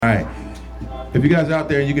right. If you guys are out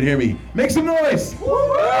there and you can hear me, make some noise.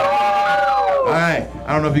 All right.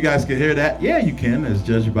 I don't know if you guys can hear that. Yeah, you can, as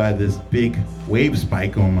judged by this big wave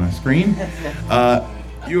spike on my screen.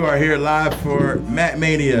 You are here live for Matt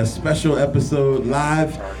Mania, special episode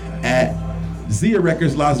live at Zia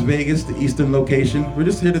Records Las Vegas, the Eastern location. We're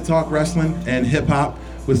just here to talk wrestling and hip hop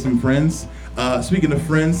with some friends. Speaking of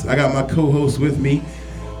friends, I got my co-host with me.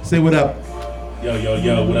 Say what up.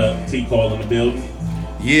 Yo, what up? T-Paul in the building.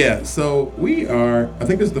 Yeah, so we are, I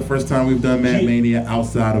think this is the first time we've done Matt Mania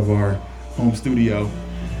outside of our home studio.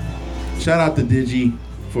 Shout out to Digi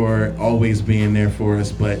for always being there for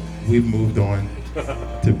us, but we've moved on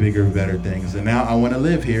to bigger, better things. And now I want to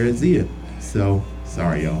live here at Zia. So,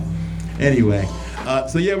 sorry y'all. Anyway,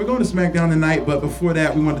 so yeah, we're going to SmackDown tonight, but before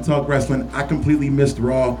that, we want to talk wrestling. I completely missed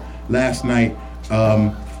Raw last night.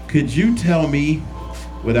 Could you tell me,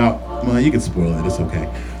 without, well, you can spoil it, it's okay.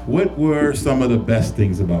 What were some of the best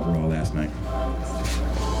things about Raw last night?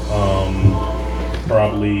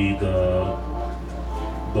 Probably the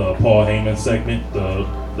Paul Heyman segment,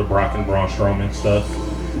 the Brock and Braun Strowman stuff.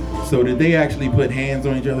 So did they actually put hands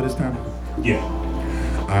on each other this time? Yeah.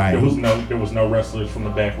 All right. There was no wrestlers from the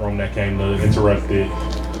back room that came to interrupt it.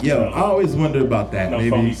 Yo, I always wondered about that. No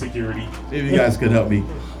phony security. Maybe you guys could help me.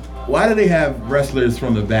 Why do they have wrestlers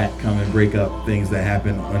from the back come and break up things that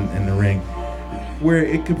happen in the ring, where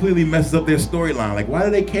it completely messes up their storyline? Like, why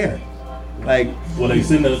do they care? Like, well, they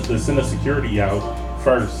send the security out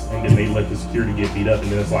first, and then they let the security get beat up,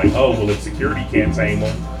 and then it's like, oh, well, if security can't tame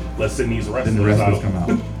them, let's send these wrestlers, then the wrestlers come out.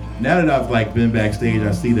 Now that I've been backstage,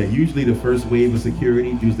 I see that usually the first wave of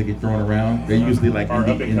security usually get thrown around. They're usually like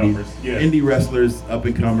indie wrestlers, up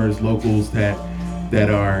and comers, locals that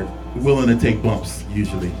are willing to take bumps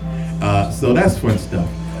usually. So that's fun stuff.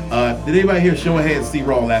 Did anybody here show a hand see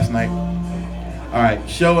Raw last night? All right,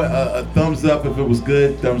 show a thumbs up if it was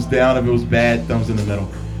good, thumbs down if it was bad, thumbs in the middle.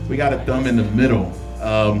 We got a thumb in the middle.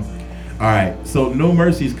 All right, so No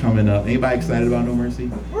Mercy's coming up. Anybody excited about No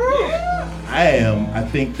Mercy? I am. I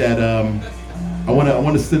think that I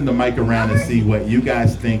want to send the mic around and see what you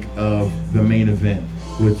guys think of the main event,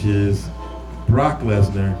 which is Brock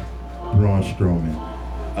Lesnar, Braun Strowman.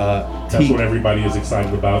 That's Teek, what everybody is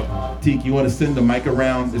excited about. Teek, you want to send the mic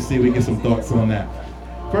around to see if we get some thoughts on that?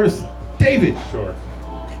 First, David. Sure.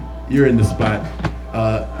 You're in the spot.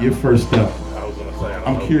 You're first up. I was gonna say.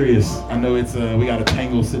 I'm curious. I know it's we got a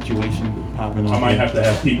tangle situation popping on. I might have to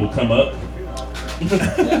have people come up.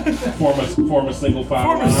 form a single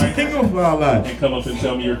file line. And come up and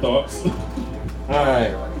tell me your thoughts. All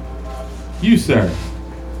right. You, sir.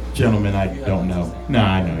 Gentlemen, I don't know.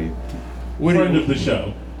 Nah, I know you. Friend of the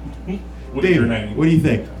show. What is your name? What do you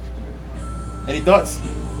think? Any thoughts?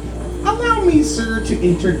 Allow me, sir, to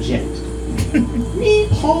interject. Me,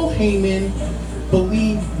 Paul Heyman,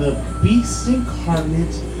 believe the beast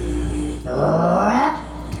incarnate, Brock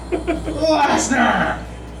Lesnar,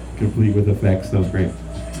 complete with effects. That was great.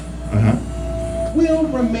 will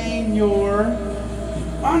remain your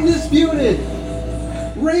undisputed,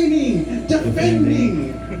 reigning,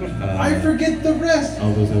 defending, I forget the rest,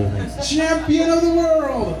 all those other things, champion of the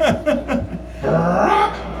world,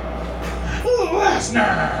 Brock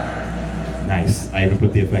Lesnar. Nice. I even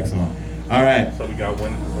put the effects on. All right. So we got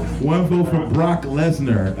one vote for Brock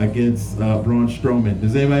Lesnar against Braun Strowman.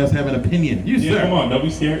 Does anybody else have an opinion? You, sir. Come on. Don't be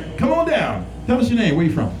scared. Come on down. Tell us your name. Where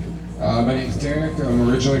you from? My name's Derek. I'm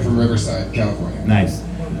originally from Riverside, California. Nice.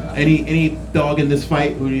 Any dog in this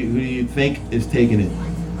fight? Who do you think is taking it?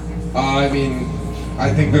 I think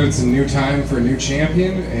that it's a new time for a new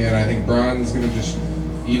champion, and I think Braun's gonna just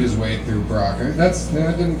eat his way through Brock. That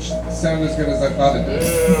didn't sound as good as I thought it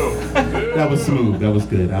did. That was smooth. That was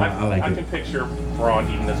good. I like it. I can picture Braun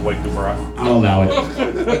eating his way through Brock. I'll allow it.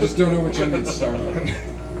 I just don't know which end to start on.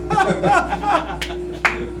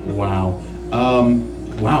 Wow.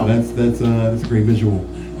 Wow. That's a great visual.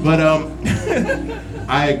 But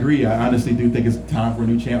I agree. I honestly do think it's time for a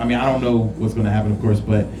new champ. I mean, I don't know what's going to happen, of course,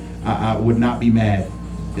 but I would not be mad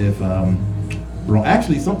if Braun.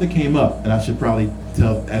 Actually, something came up, and I should probably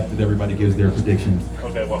tell after everybody gives their predictions.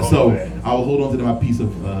 Okay, well, so I will hold on to my piece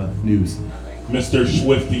of news. Mr.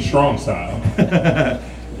 Swifty Strong Style.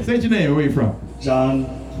 Say your name. Where are you from? John,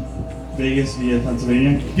 Vegas via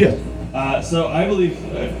Pennsylvania. Yeah. So I believe,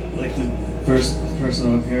 like the first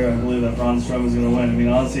person up here, I believe that Braun Strowman is going to win. I mean,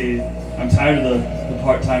 honestly, I'm tired of the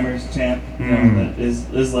part-timers champ. You know, that is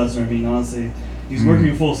Lesnar. I mean, honestly, he's working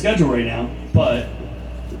a full schedule right now, but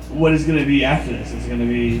what is going to be after this? It's going to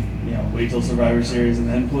be, wait till Survivor Series and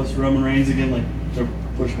then push Roman Reigns again, like they're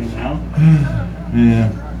pushing him now.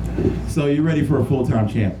 Yeah. So you're ready for a full-time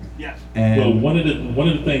champ? Yeah. And Well, one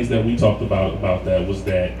of the things that we talked about that was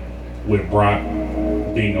that with Brock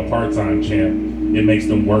being a part-time champ, it makes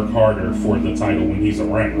them work harder for the title when he's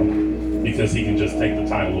around because he can just take the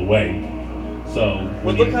title away. So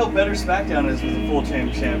Well, look how better SmackDown is with a full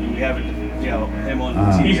champ. We haven't, him on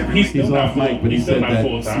TV every he's week. still he's not off mic, full- but he he's still said not that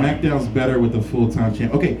full-time. SmackDown's better with a full-time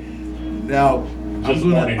champ. Okay, now Just I'm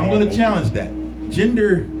more than gonna normal. challenge that.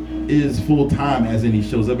 Jinder is full-time, as in he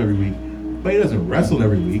shows up every week, but he doesn't wrestle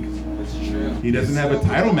every week. That's true. He doesn't have a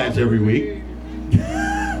title match every week.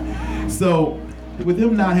 So, with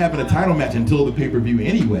him not having a title match until the pay-per-view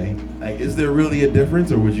anyway, like, is there really a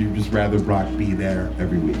difference, or would you just rather Brock be there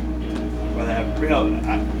every week? Well, they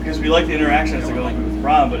have, because we like the interactions that go with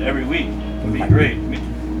Braun, but every week would be great. I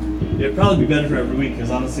mean, it'd probably be better for every week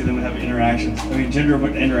because honestly, then we have interactions. I mean, Jinder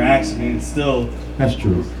interacts. I mean, it still That's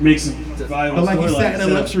true. makes a viable But like he sat in a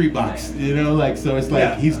storyline. luxury box, like, so it's like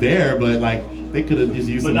Yeah. he's there, but like they could have just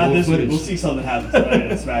used But some not old this footage. week. We'll see something happen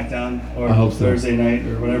tonight at SmackDown or I hope so. Thursday night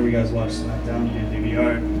or whatever you guys watch SmackDown via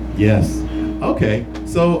DVR. Yes. Okay.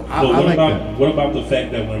 So I But like that. what about the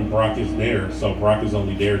fact that when Brock is there, so Brock is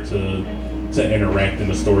only there to interact in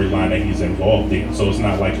the storyline that he's involved in. So it's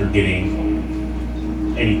not like you're getting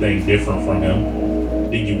anything different from him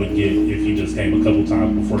than you would get if he just came a couple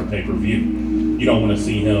times before the pay-per-view. You don't want to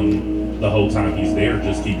see him the whole time he's there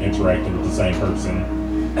just keep interacting with the same person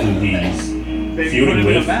who he's Maybe put feuding him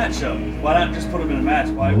in a with. match though. Why not just put him in a match?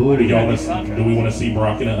 Why Ooh. do Do you have we this contract? want to see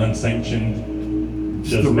Brock in an unsanctioned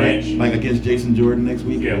Just just a match? like against Jason Jordan next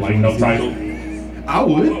week. Yeah, like no title. I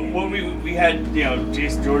would. Well, we had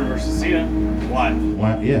Jason Jordan versus Cena. Why?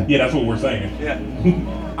 Why? Yeah. Yeah, that's what we're saying. Yeah.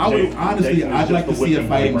 I would Jason- honestly. Jason is I'd like to just the see a whipping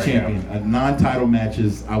fighting boy right champion. A non-title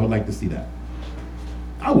matches. I would like to see that.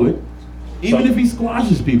 I would. Even So- if he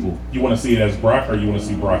squashes people. You want to see it as Brock, or you want to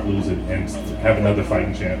see Brock lose it and have another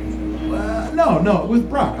fighting champ? No. With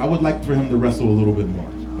Brock, I would like for him to wrestle a little bit more.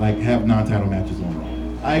 Like have non-title matches on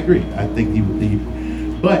Raw. I agree. I think he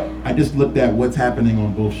would. But I just looked at what's happening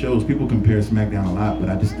on both shows. People compare SmackDown a lot, but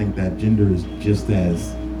I just think that Jinder is just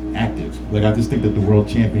as active. Like I just think that the World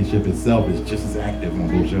Championship itself is just as active on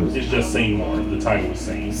both shows. It's just seen more. The title is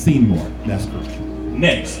seen. Seen more. That's correct.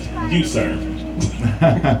 Next, you sir.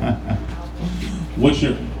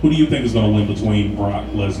 Who do you think is going to win between Brock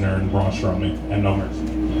Lesnar and Braun Strowman and No Mercy?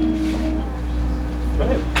 Go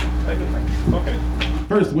ahead. Okay.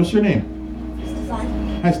 First, what's your name?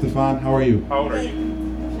 Stefan. Hi, Stefan. How are you? How old are you?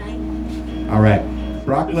 9. All right.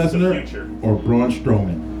 Brock This is the Lesnar future. or Braun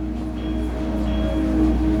Strowman?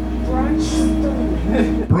 Braun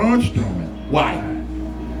Strowman. Braun Strowman. Why?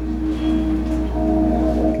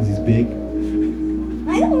 Because he's big.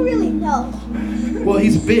 I don't really know. Well,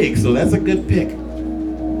 he's big, so that's a good pick.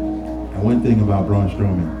 And one thing about Braun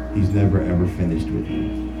Strowman, he's never ever finished with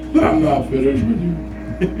you. I'm not finished with you.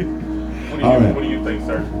 All right. What do you think,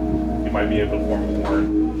 sir? You might be able to form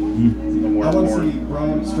more. I want to see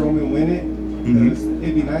Braun Strowman win it. Because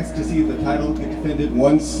it'd be nice to see the title get defended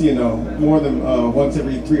once, more than once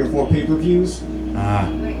every 3 or 4 pay-per-views.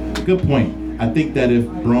 Good point. I think that if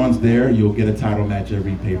Braun's there, you'll get a title match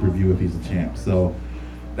every pay-per-view if he's a champ. So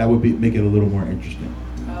that would make it a little more interesting.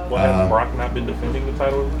 Well, has Brock not been defending the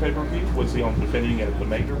title of the pay-per-view? Was he on defending it at the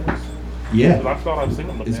major ones? Yeah. Because I thought I've seen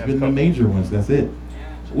him the It's past been the couple. major ones. That's it.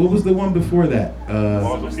 What was the one before that?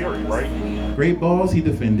 Balls of Fury, right? Great Balls, he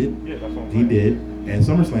defended. Yeah, that's what I'm He saying. did. And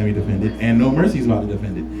SummerSlam, he defended. And No Mercy's about to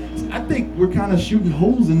defend it. So I think we're kind of shooting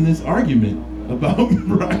holes in this argument about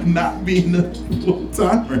Brock not being a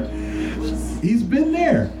full-timer. He's been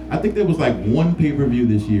there. I think there was like one pay-per-view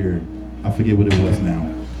this year. I forget what it was now.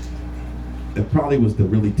 It probably was the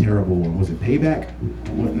really terrible one. Was it Payback?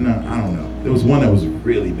 What? No, I don't know. There was one that was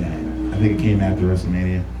really bad. I think it came after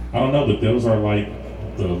WrestleMania. I don't know, but those are like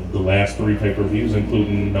the last 3 pay-per-views,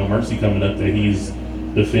 including No Mercy coming up, that he's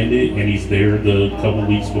defended, and he's there the couple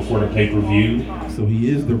weeks before the pay-per-view. So he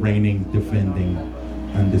is the reigning, defending,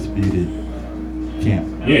 undisputed champ.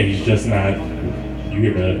 Yeah, he's just not. You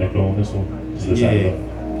hear the echo on this one? Is this Yeah.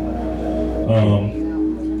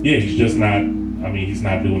 Yeah, he's just not. I mean, he's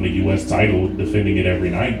not doing the U.S. title, defending it every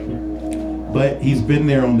night. But he's been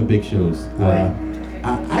there on the big shows. Right.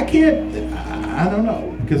 I can't. I don't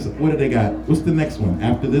know because what do they got? What's the next one?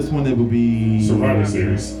 After this one, it will be Survivor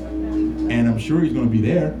Series, and I'm sure he's going to be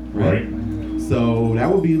there. right? So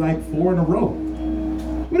that would be like 4 in a row.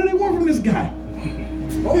 What do they want from this guy?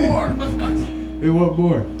 More. They want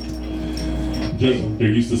more. Just they're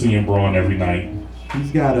used to seeing Braun every night.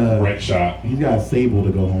 He's got a Wreck shop. he's got a Sable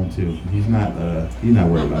to go home to. He's not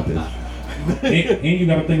worried about this. And you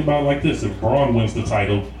got to think about it like this: if Braun wins the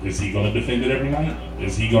title, is he going to defend it every night?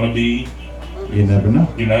 Is he going to be You never know.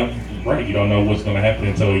 You know, right? You don't know what's going to happen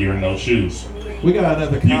until you're in those shoes. We got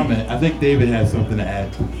another comment. I think David has something to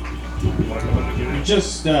add.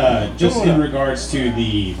 Just in regards to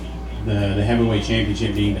the heavyweight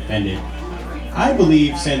championship being defended, I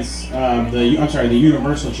believe since the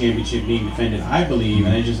Universal Championship being defended, I believe,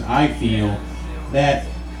 and I feel that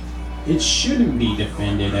it shouldn't be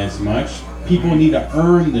defended as much. People need to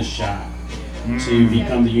earn the shot to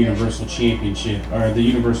become the Universal Championship or the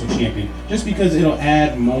Universal Champion, just because it'll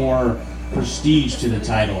add more prestige to the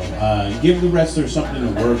title. Give the wrestler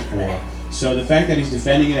something to work for. So the fact that he's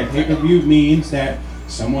defending it at pay-per-view means that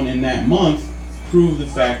someone in that month proved the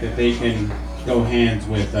fact that they can go hands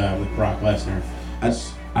with Brock Lesnar.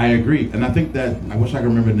 I agree, and I think that I wish I could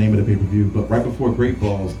remember the name of the pay-per-view, but right before Great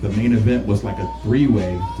Balls, the main event was like a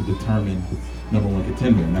 3-way to determine #1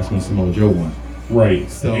 contender, and that's when Samoa Joe won. Right.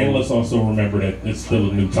 So, and let's also remember that it's still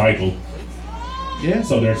a new title. Yeah.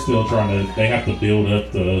 So they're still they have to build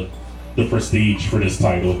up the prestige for this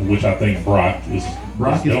title, which I think Brock is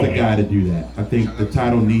the guy to do that. I think the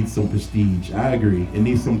title needs some prestige. I agree. It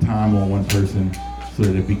needs some time on one person so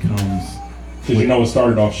that it becomes. Because it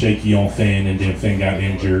started off shaky on Finn, and then Finn got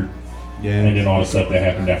injured. Yeah. And then all the stuff that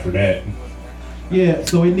happened after that. Yeah.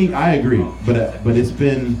 So I agree, but it's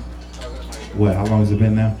been what? How long has it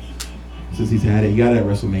been now? Since he's had it, he got it at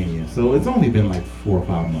WrestleMania. So it's only been like 4 or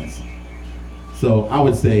 5 months. So I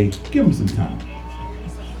would say give him some time.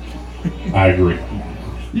 I agree.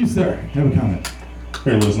 You, sir, have a comment.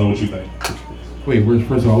 Here, let us know what you think. Wait,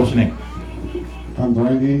 first of all, what's your name? I'm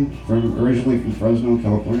Brandy, originally from Fresno,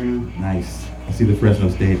 California. Nice. I see the Fresno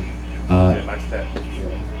State. Nice tap.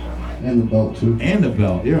 And the belt, too. And the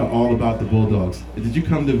belt. You're all about the Bulldogs. Did you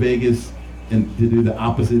come to Vegas and to do the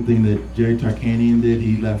opposite thing that Jerry Tarkanian did?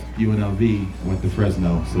 He left UNLV and went to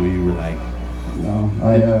Fresno, so you were like... No,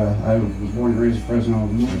 I was born and raised in Fresno,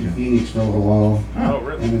 moved to Phoenix for a little while. Oh,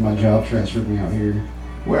 really? And then my job transferred me out here.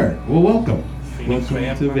 Where? Well, welcome.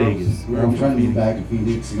 Welcome to Vegas. I'm trying to get back to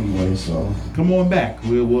Phoenix anyway, so... Come on back.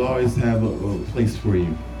 We'll always have a place for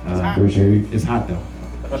you. Appreciate it. It's hot, though.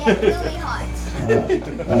 Yeah, really hot.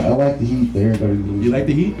 I like the heat there. You like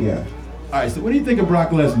the heat? Yeah. All right, so what do you think of Brock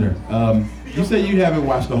Lesnar? You said you haven't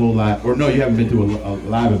watched a whole lot, or no, you haven't been to a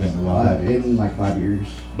live event in a while. In like 5 years.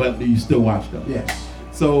 But you still watch them? Yes.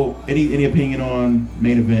 So, any opinion on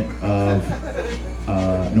main event of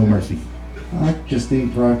No Mercy? I just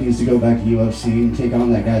think Brock needs to go back to UFC and take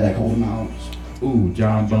on that guy that called him out. Ooh,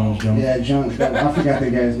 John Bones Jones. Yeah, John. I forgot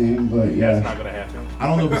the guy's name, but yeah. That's not gonna happen. I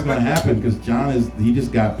don't know if it's gonna happen because John he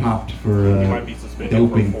just got popped for he might be suspended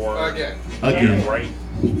doping again. Right.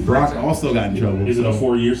 Brock also got in trouble. Is it a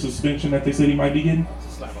 4-year suspension that they said he might be getting?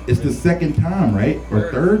 It's the second time, right?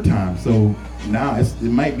 Or third time. So now it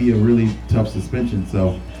might be a really tough suspension.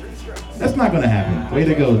 So that's not going to happen. Way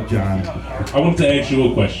to go, John. I wanted to ask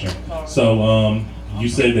you a question. So you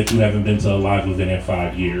said that you haven't been to a live event in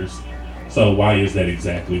 5 years. So why is that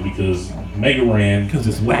exactly? Because Mega Ran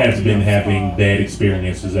has been having bad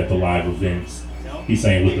experiences at the live events. He's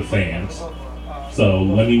saying with the fans. So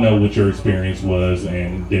let me know what your experience was,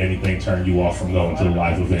 and did anything turn you off from going to the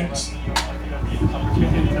live events?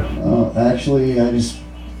 Actually, I just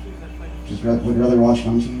would rather watch it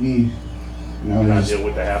on TV. You know, Not deal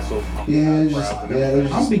with the hassle.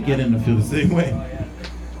 I'm beginning to feel the same way.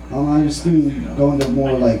 I just been going to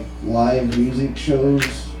more like live music shows.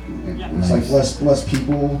 It's like less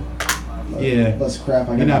people. Less crap.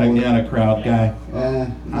 You're not a crowd guy.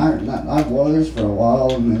 I was for a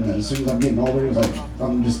while, and then as soon as I'm getting older, it's like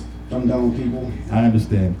I'm done with people. I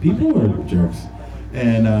understand. People are jerks,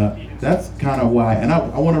 and that's kind of why. And I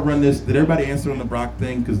want to run this. Did everybody answer on the Brock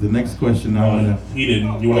thing? Because the next question I want to. He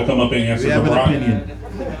didn't. You want to come up and answer the Brock? We have an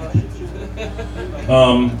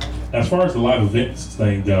opinion. As far as the live events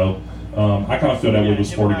thing go, I kind of feel that way with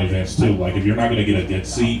sporting events too. Like if you're not going to get a good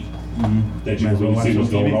seat. That you really see what's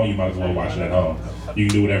going on, you might as well watch it at home. You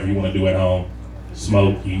can do whatever you want to do at home.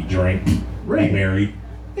 Smoke, eat, drink, be married.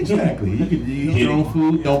 Exactly. You can eat your own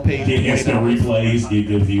food, don't pay. Get instant replays, get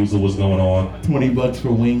good views of what's going on. $20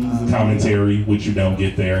 for wings. And commentary, which you don't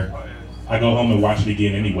get there. I go home and watch it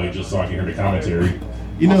again anyway, just so I can hear the commentary.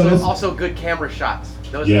 You know, also good camera shots.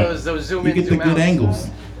 Those zoom in, you get the good angles.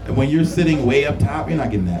 And when you're sitting way up top, you're not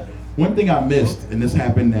getting that. One thing I missed, and this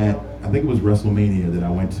happened at, I think it was WrestleMania that I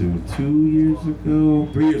went to 3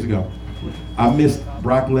 years ago. I missed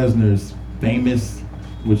Brock Lesnar's famous,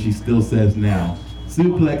 which he still says now,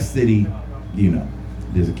 Suplex City,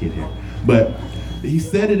 there's a kid here. But he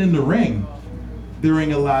said it in the ring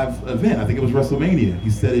during a live event. I think it was WrestleMania. He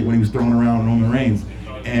said it when he was throwing around Roman Reigns.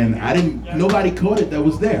 And nobody caught it that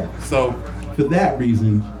was there. So for that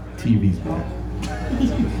reason, TV's better.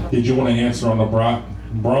 Did you want to answer on the Braun?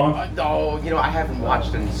 Oh, I haven't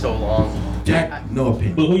watched in so long. Jack, no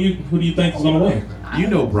opinion. But who do you think is gonna win? You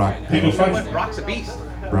know Brock. Pick a fight. Brock's a beast.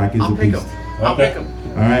 Brock is I'll a pick beast. him. I'll pick him.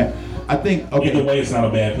 All right. I think Either way, it's not a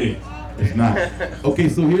bad pick. It's not. Okay,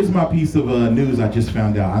 so here's my piece of news I just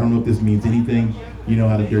found out. I don't know if this means anything. You know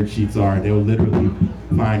how the dirt sheets are. They'll literally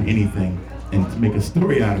find anything and make a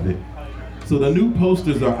story out of it. So the new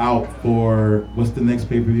posters are out for, what's the next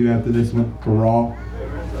pay-per-view after this one? For Raw?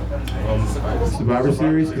 Survivor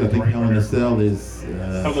Series? Because I think Hell in a Cell is...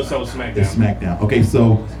 Hell in a Cell is SmackDown. It's SmackDown. Okay,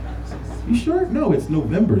 so... You sure? No, it's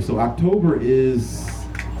November. So October is...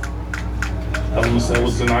 Hell in a Cell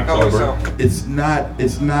was in October. It's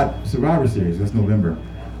not Survivor Series. That's November.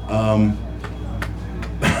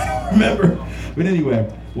 Remember? But anyway,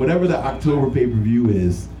 whatever the October pay-per-view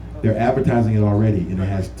is, they're advertising it already, and it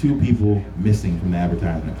has 2 people missing from the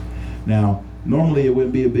advertisement. Now, normally it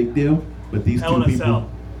wouldn't be a big deal, but these 2 people...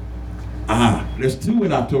 There's 2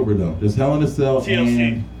 in October though. There's Hell in a Cell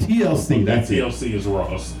and TLC. That's it. TLC is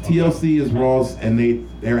Raw's. TLC is Raw's, and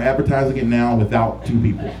they're advertising it now without 2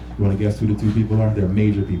 people. You want to guess who the 2 people are? They're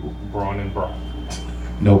major people. Braun and Brock.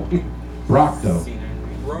 Nope. Brock though.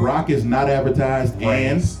 Brock is not advertised,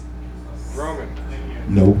 and Roman.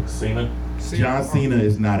 nope. Cena. John Cena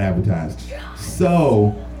is not advertised.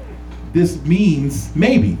 So this means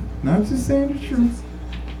maybe. Not just saying the truth.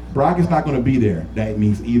 Brock is not going to be there. That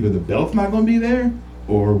means either the belt's not going to be there,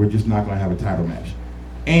 or we're just not going to have a title match.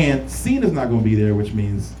 And Cena's not going to be there, which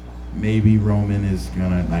means maybe Roman is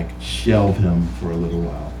going to shelve him for a little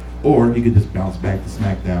while, or he could just bounce back to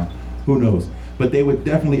SmackDown. Who knows? But they would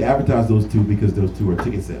definitely advertise those 2 because those 2 are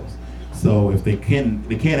ticket sales. So if they can't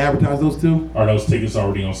advertise those 2. Are those tickets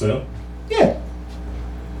already on sale? Yeah.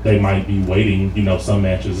 They might be waiting. Some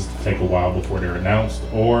matches take a while before they're announced,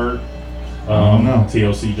 or. No.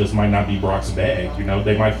 TLC just might not be Brock's bag.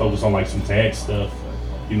 They might focus on some tag stuff.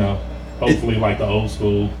 Hopefully the old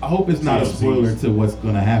school. I hope it's not TLCs. a spoiler to what's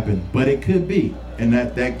going to happen, but it could be, and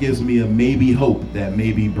that gives me a maybe hope that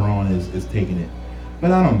maybe Braun is taking it,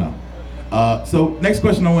 but I don't know. So next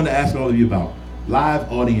question I want to ask all of you about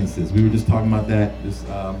live audiences. We were just talking about that. This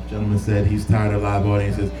gentleman said he's tired of live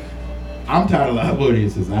audiences. I'm tired of live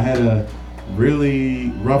audiences. I had a really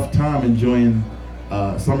rough time enjoying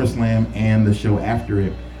SummerSlam and the show after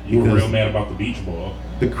it. You were real mad about the beach ball.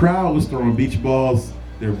 The crowd was throwing beach balls.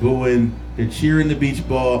 They're booing. They're cheering the beach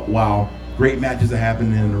ball while great matches are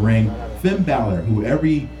happening in the ring. Finn Balor, who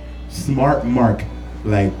every smart mark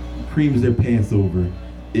creams their pants over,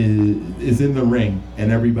 is in the ring,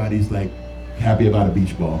 and everybody's happy about a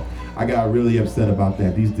beach ball. I got really upset about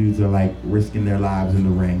that. These dudes are risking their lives in the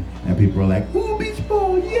ring, and people are like, "Ooh, beach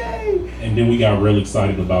ball, yay!" And then we got real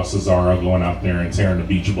excited about Cesaro going out there and tearing the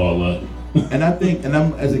beach ball up. And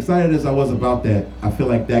I'm as excited as I was about that. I feel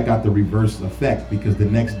like that got the reverse effect because the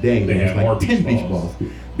next day They there had more was 10 beach beach balls.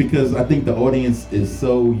 Because I think the audience is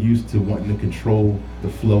so used to wanting to control the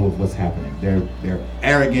flow of what's happening. They're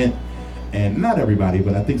arrogant, and not everybody,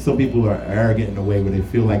 but I think some people are arrogant in a way where they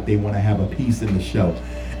feel like they want to have a piece in the show.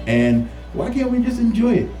 And why can't we just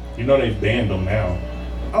enjoy it? They've banned them now.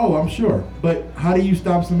 Oh, I'm sure. But how do you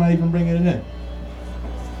stop somebody from bringing it in?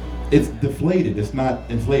 It's deflated. It's not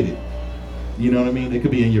inflated. You know what I mean? It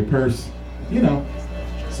could be in your purse.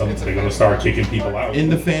 So they're going to start kicking people out. In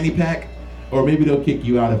the fanny pack. Or maybe they'll kick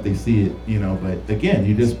you out if they see it, But again,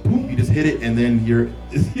 you just hit it, and then you're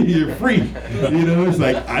free. It's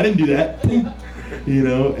I didn't do that.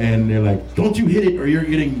 And they're like, don't you hit it or you're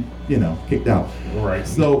getting, kicked out. Right.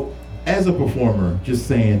 So as a performer, just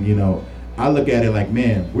saying, I look at it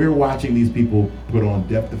man, we're watching these people put on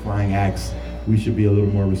death-defying acts. We should be a little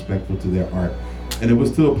more respectful to their art. And it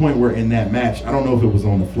was to a point where in that match, I don't know if it was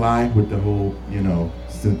on the fly with the whole,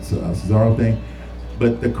 Cesaro thing,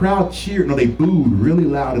 but the crowd cheered. No, they booed really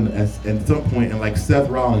loud at some point, and Seth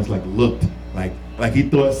Rollins looked like he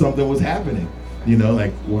thought something was happening.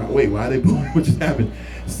 Wait, why are they booing? What just happened?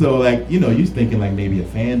 So you're thinking maybe a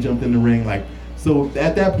fan jumped in the ring. So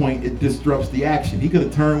at that point, it disrupts the action. He could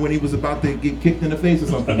have turned when he was about to get kicked in the face or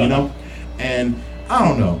something, And I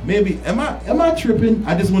don't know. Maybe am I tripping?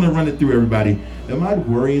 I just want to run it through everybody. Am I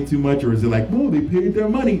worrying too much, or is it they paid their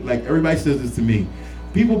money? Everybody says this to me.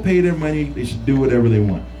 People pay their money. They should do whatever they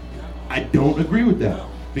want. I don't agree with that.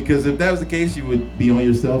 Because if that was the case, you would be on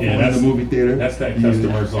your cell phone in the movie theater. That's that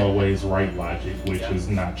customer's always right logic, which is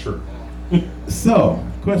not true. So,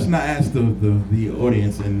 question I asked the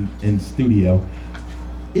audience in studio: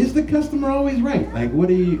 is the customer always right? What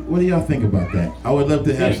do y'all think about that? I would love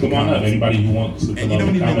to have some come on up. comments. Anybody who wants to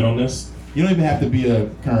comment on this? You don't even have to be a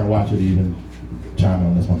current watcher to even chime in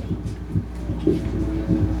on this one.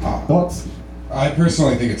 Thoughts? I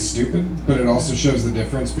personally think it's stupid, but it also shows the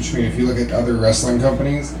difference between if you look at other wrestling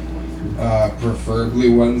companies, preferably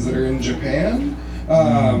ones that are in Japan,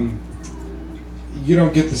 you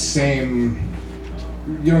don't get the same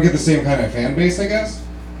kind of fan base, I guess.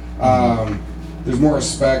 There's more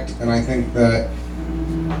respect, and I think that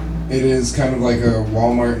it is kind of like a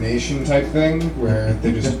Walmart Nation type thing, where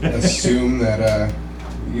they just assume that,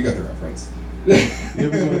 you got the reference. You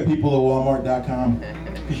ever go to peopleofwalmart.com?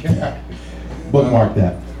 Yeah. Bookmark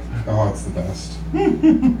that. Oh, it's the best.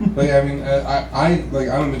 But yeah, I mean,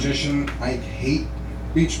 I'm a magician. I hate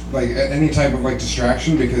any type of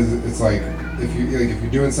distraction, because it's like if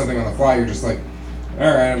you're doing something on the fly, you're just like, all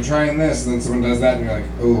right, I'm trying this, and then someone does that, and you're like,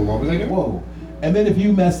 oh, what was I doing? Whoa! And then if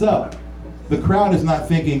you mess up, the crowd is not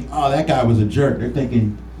thinking, oh, that guy was a jerk. They're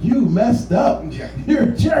thinking, you messed up. Yeah. You're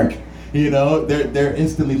a jerk. They're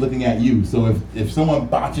instantly looking at you. So if someone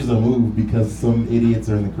botches a move because some idiots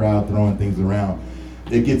are in the crowd throwing things around,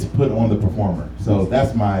 it gets put on the performer. So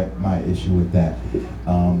that's my issue with that.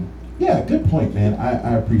 Yeah, good point, man.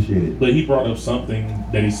 I appreciate it. But he brought up something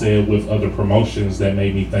that he said with other promotions that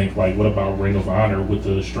made me think, like, what about Ring of Honor with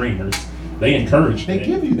the streamers? They encourage They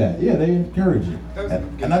give you that. Yeah, they encourage it.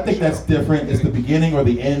 And I think that's different. It's the beginning or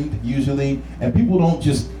the end, usually. And people don't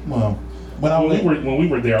just, when we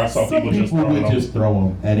were there, I saw people just throw them. Just throw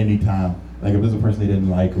them at any time. Like if there's a person they didn't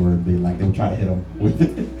like, or they would try to hit them with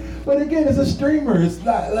it. But again, it's a streamer. It's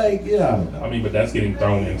not like, I don't know. I mean, but that's getting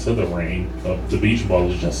thrown into the ring. The beach ball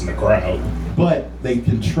is just in the crowd. But they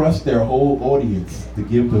can trust their whole audience to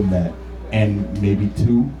give them that, and maybe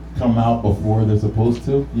two come out before they're supposed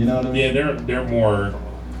to. You know what I mean? Yeah, they're more.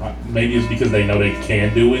 Maybe it's because they know they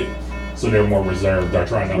can do it, so they're more reserved. They're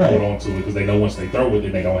trying to hold on to it because they know once they throw it,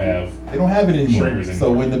 then they don't have it anymore. Streamers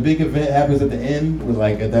so when the big event happens at the end, with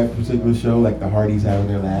at that particular show, like the Hardys having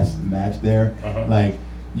their last match there,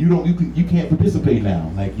 you can't participate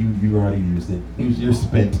now. Like you already used it. You're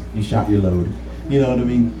spent. You shot your load. You know what I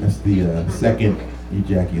mean? That's the second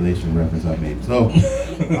ejaculation reference I made. So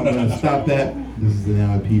I'm gonna stop that. This is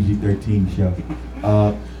now a PG-13 show.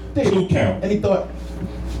 Dave, 2 count. Any thought?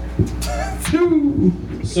 2.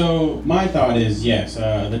 So my thought is yes.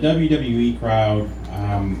 The WWE crowd.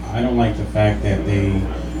 I don't like the fact that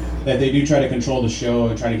they do try to control the show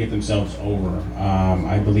and try to get themselves over.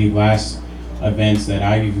 I believe last events that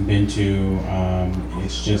I've even been to,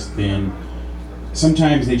 it's just been,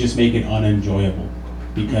 sometimes they just make it unenjoyable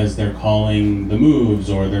because they're calling the moves,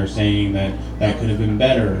 or they're saying that could have been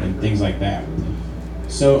better and things like that.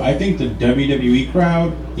 So I think the WWE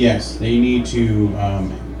crowd, yes, they need to,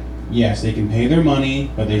 yes, they can pay their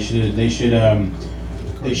money, but they shouldn't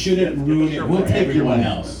ruin it for everyone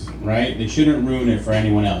else, right? They shouldn't ruin it for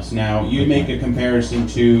anyone else. Now, you make a comparison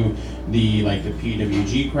to the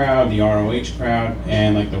PWG crowd, the ROH crowd,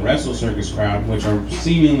 and the Wrestle Circus crowd, which are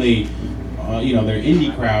seemingly, they're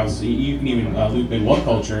indie crowds. You can even loop in What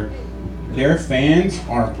Culture. Their fans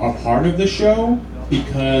are a part of the show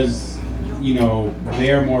because,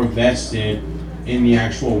 they're more vested in the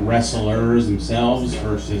actual wrestlers themselves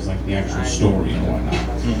versus the actual story and whatnot.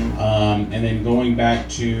 Mm-hmm. And then going back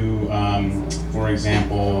to, for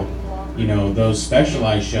example, those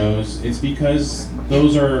specialized shows, it's because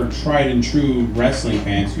those are tried and true wrestling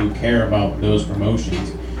fans who care about those promotions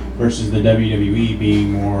versus the WWE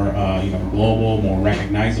being more, global, more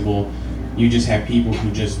recognizable. You just have people who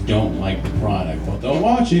just don't like the product. Well, they'll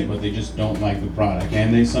watch it, but they just don't like the product.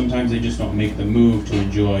 And sometimes they just don't make the move to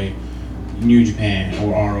enjoy New Japan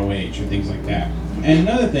or ROH or things like that. And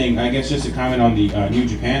another thing, I guess just to comment on the New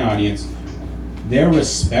Japan audience, they're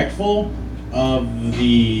respectful of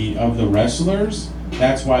the wrestlers.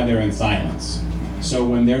 That's why they're in silence. So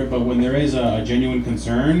when there is a genuine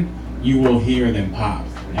concern, you will hear them pop.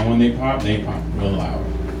 And when they pop real loud.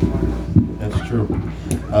 That's true.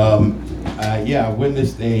 I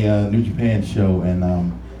witnessed a New Japan show, and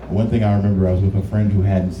one thing I remember, I was with a friend who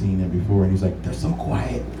hadn't seen it before, and he's like, they're so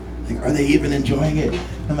quiet. Are they even enjoying it?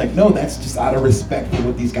 I'm like, no, that's just out of respect for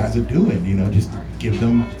what these guys are doing, just give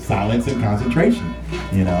them silence and concentration,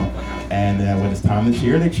 and when it's time to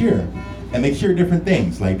cheer, they cheer. And they cheer different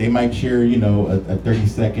things. Like they might cheer, a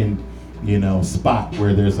 30-second, spot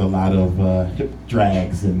where there's a lot of hip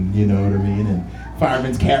drags and, you know what I mean, and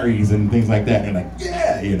fireman's carries and things like that. And they're like,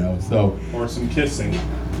 yeah, so. Or some kissing.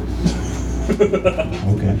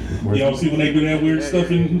 Okay. Y'all see when they do that weird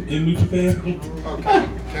stuff in New Japan?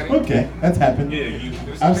 Okay, that's happened. Yeah,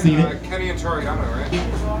 I've seen it. Kenny and Toriano,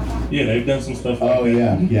 right? Yeah, they've done some stuff like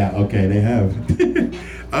that. Yeah, okay, they have.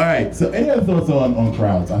 All right, so any other thoughts on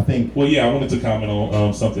crowds? I think. Well, yeah, I wanted to comment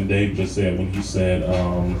on something Dave just said when he said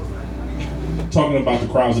talking about the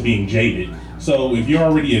crowds being jaded. So if you're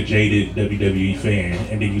already a jaded WWE fan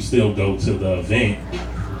and then you still go to the event,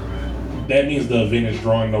 that means the event is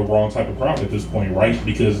drawing the wrong type of crowd at this point, right?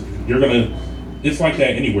 Because it's like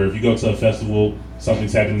that anywhere. If you go to a festival,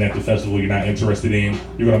 something's happening at the festival you're not interested in,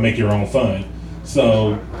 you're gonna make your own fun.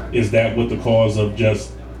 So is that what the cause of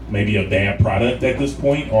just maybe a bad product at this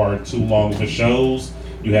point, or too long of shows?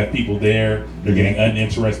 You have people there, they're getting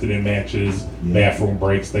uninterested in matches, bathroom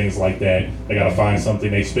breaks, things like that. They gotta find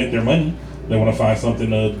something, they spent their money, they wanna find something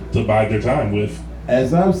to bide their time with.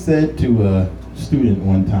 As I've said to a student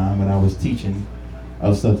one time when I was teaching, I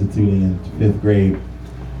was substituting in 5th grade,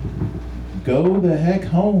 go the heck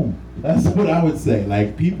home. That's what I would say.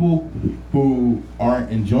 Like, people who aren't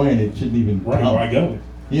enjoying it shouldn't even come. Why go?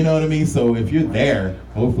 You know what I mean? So if you're there,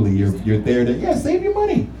 hopefully you're there to save your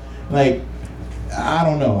money. Like, I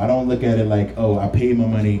don't know. I don't look at it like, oh, I paid my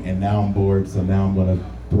money and now I'm bored, so now I'm gonna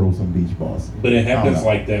throw some beach balls. But it happens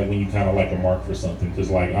like that when you kind of like a mark for something. Because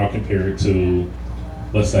like I'll compare it to,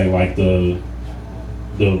 let's say like the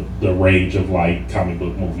rage of like comic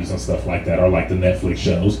book movies and stuff like that, or like the Netflix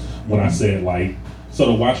shows. When I said like, so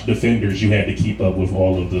to watch Defenders, you had to keep up with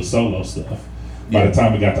all of the solo stuff. By the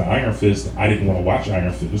time it got to Iron Fist, I didn't want to watch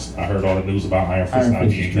Iron Fist. I heard all the news about Iron Fist not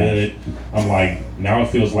being good. I'm like, now it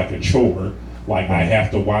feels like a chore. Like I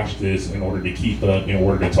have to watch this in order to keep up, in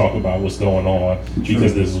order to talk about what's going on,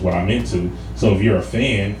 because this is what I'm into. So if you're a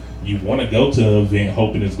fan, you want to go to an event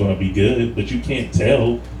hoping it's going to be good, but you can't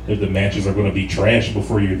tell if the matches are going to be trash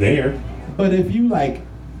before you're there. But if you like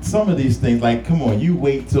some of these things, like, come on, you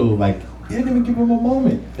wait till like, they didn't even give them a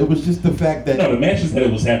moment. It was just the fact that the matches that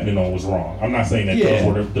it was happening on was wrong. I'm not saying that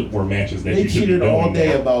those were matches that they you should be cheated doing. all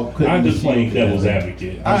day about. I'm just playing devil's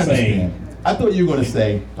advocate. I understand. I thought you were going to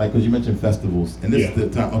say, like, because you mentioned festivals, and this is the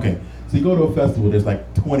time. Okay, so you go to a festival, there's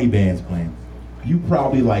like 20 bands playing. You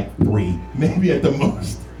probably like 3, maybe at the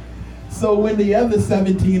most. So when the other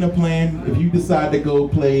 17 are playing, if you decide to go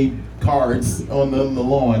play cards on the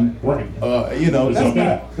lawn, right?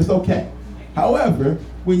 It's okay. However,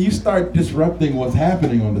 when you start disrupting what's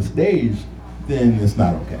happening on the stage, then it's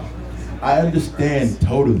not okay. I understand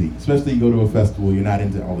totally, especially you go to a festival, you're not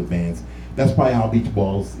into all the bands. That's probably how beach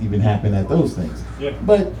balls even happen at those things. Yeah.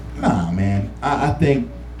 But nah, man, I think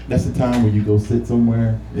that's the time where you go sit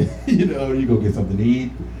somewhere, you go get something to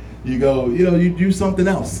eat, you go, you do something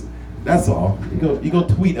else. That's all. You go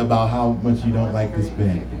tweet about how much you don't like this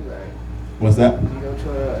band. What's that? You go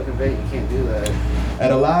to an event, you can't do that.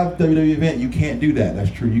 At a live WWE event, you can't do that. That's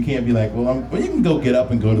true. You can't be like, well, you can go get up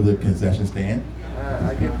and go to the concession stand.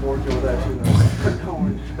 I get bored doing that too.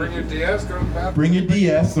 Bring your DS, go to the bathroom. Bring your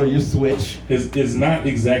DS or your Switch. It's not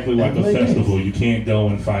exactly like a festival. You can't go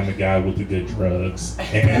and find the guy with the good drugs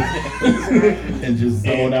and just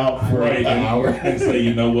zone out for an hour and say,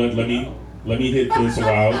 you know what, let me hit this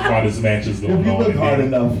while this match is going on. If you look hard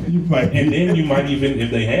enough, you might. And then you might even, if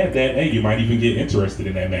they had that, hey, you might even get interested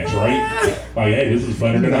in that match, right? Like, hey, this is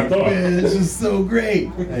funner than I thought. Man, this is so great.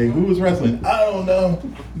 Hey, who was wrestling? I don't know.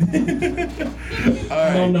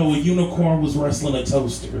 I don't know. A unicorn was wrestling a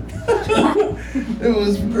toaster. It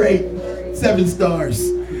was great. 7 stars.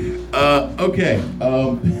 Okay.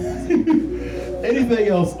 Anything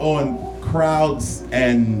else on crowds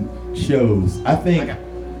and shows? I think.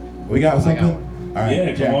 We got something? All right,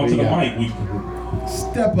 yeah, Jack, come on to the mic.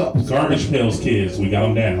 Step up. Garbage Pails Kids. We got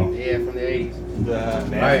them down. Yeah, from the 80s.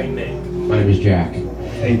 Nasty name. My name is Jack.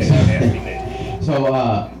 Hey, nasty name. So,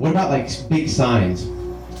 what about like big signs?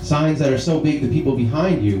 Signs that are so big that people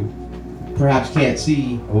behind you perhaps can't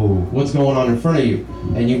see what's going on in front of you,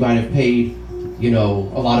 and you might have paid, a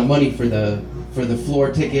lot of money for the floor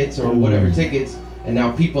tickets or whatever tickets, and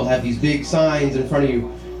now people have these big signs in front of you.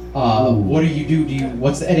 What do you do?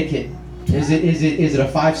 What's the etiquette? Is it a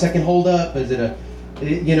 5-second hold up? Is it a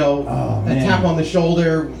tap on the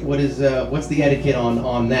shoulder? What's the etiquette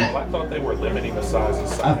on that? Well, I thought they were limiting the size of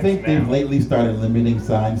signs. I think they've lately started limiting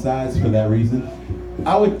sign size for that reason.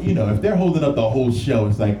 I would, if they're holding up the whole show,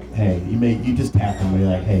 it's like, hey, you just tap them and you're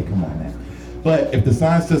like, hey, come on, man. But if the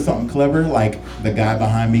sign says something clever, like the guy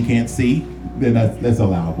behind me can't see, then that's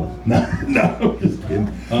allowable. No, I'm just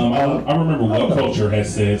kidding. I remember What Culture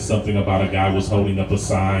has said something about a guy was holding up a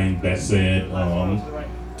sign that said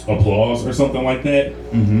applause or something like that,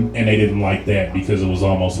 and they didn't like that because it was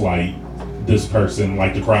almost like this person,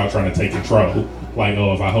 like the crowd trying to take control. Like,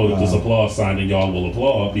 oh, if I hold up this applause sign, then y'all will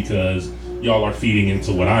applaud because y'all are feeding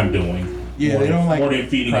into what I'm doing. Yeah, they don't like more than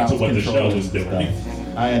feeding into what the show is doing.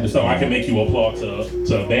 I understand. So I can make you applaud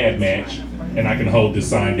to a bad match, and I can hold this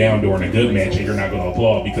sign down during a good match, and you're not going to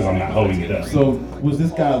applaud because I'm not holding it up. So was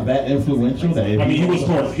this guy that influential? That I mean,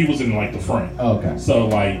 he was in like the front. Oh, okay. So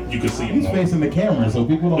like you could see him. He's facing the camera, so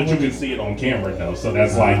people don't. But you can see it on camera though, so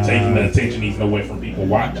that's like taking the attention even away from people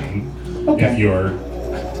watching. Okay. If you're.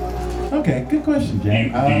 Okay, good question,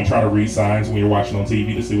 Jack. Do you try to read signs when you're watching on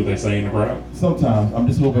TV to see what they say in the crowd? Sometimes. I'm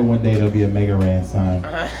just hoping one day there'll be a Mega Ran sign,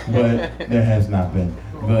 but there has not been.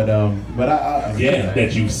 But I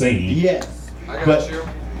that you've seen. Yes. But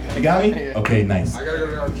you got me? Okay, nice. I gotta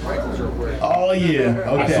go to Michael's real quick. Oh yeah.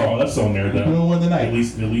 Okay. I saw us on there though. Doing one tonight. At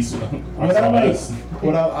least.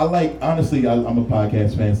 What I like, honestly, I'm a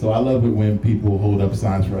podcast fan, so I love it when people hold up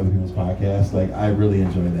signs for other people's podcasts. Like I really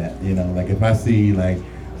enjoy that. You know, like if I see like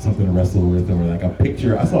something to wrestle with, or like a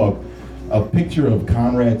picture. I saw a picture of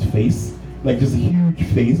Conrad's face, like just a huge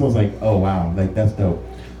face. I was like, oh wow, like that's dope.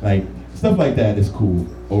 Like stuff like that is cool.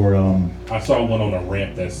 Or I saw one on a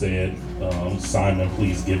ramp that said, Simon,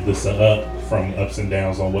 please give this a up from Ups and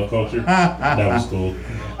Downs on What Culture. That was cool.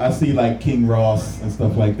 I see like King Ross and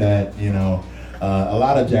stuff like that. You know, a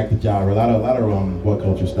lot of Jack the Jobber, a lot of What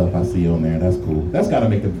Culture stuff I see on there. That's cool. That's got to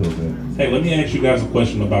make them feel good. Hey, let me ask you guys a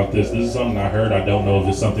question about this. This is something I heard. I don't know if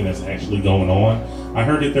it's something that's actually going on. I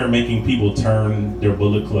heard that they're making people turn their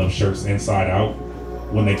Bullet Club shirts inside out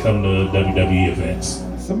when they come to WWE events.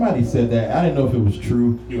 Somebody said that. I didn't know if it was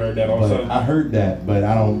true. You heard that also? I heard that, but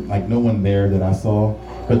I don't, like, no one there that I saw.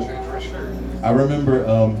 But I remember,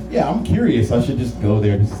 I'm curious. I should just go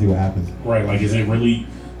there just to see what happens. Right, like, is it really,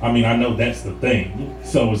 I mean, I know that's the thing.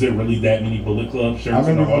 So is it really that many Bullet Club shirts? I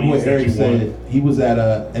remember in the what Eric said. won? He was at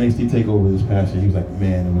a NXT TakeOver this past year. He was like,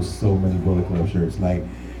 man, there was so many Bullet Club shirts. Like,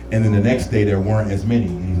 and then the next day there weren't as many.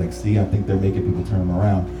 And he's like, see, I think they're making people turn them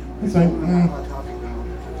around. It's like,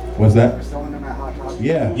 what's that?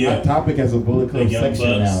 Yeah. Hot Topic has a Bullet Club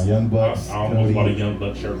section now. Young Bucks. I almost bought a Young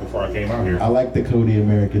Bucks shirt before I came out here. I like the Cody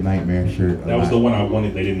American Nightmare shirt. That was the one I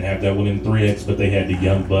wanted. They didn't have that one in 3X, but they had the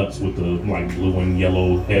Young Bucks with the like blue and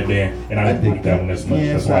yellow headband, and I didn't like that one as much.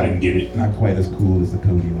 Yeah, that's why I didn't get it. Not quite as cool as the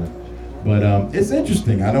Cody one, but it's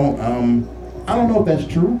interesting. I don't know if that's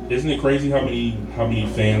true. Isn't it crazy how many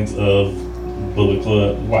fans of Bullet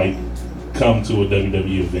Club like come to a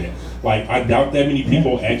WWE event? Like, I doubt that many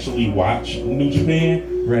people actually watch New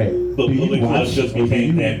Japan. Right. But Bullet Club just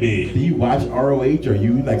became that big. Do you watch ROH, or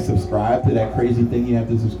you like subscribe to that crazy thing you have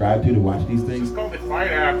to subscribe to watch these things? It's called the Fight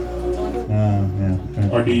app. Yeah.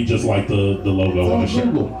 Or do you just like the logo on the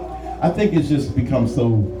shirt? I think it's just become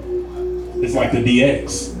so. It's like the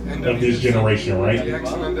DX of this generation, right?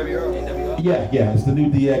 DX and NWO. Yeah, it's the new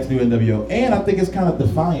DX, new NWO. And I think it's kind of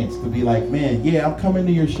defiance to be like, man, yeah, I'm coming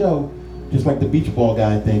to your show, just like the beach ball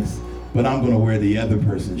guy thinks, but I'm going to wear the other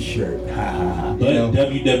person's shirt. But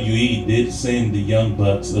WWE did send the Young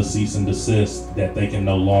Bucks a cease and desist that they can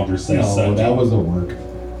no longer say such. No, that was a work.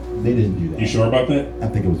 They didn't do that. You sure about that? I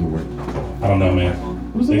think it was a work. I don't know,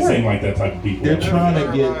 man. They seem like that type of people. They're trying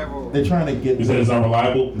to get. You said it's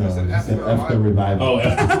unreliable? No, I said F the revival. Oh,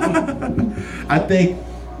 F.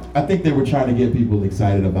 I think they were trying to get people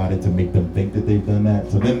excited about it to make them think that they've done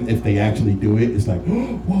that. So then if they actually do it, it's like,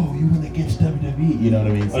 whoa, you went against WWE. You know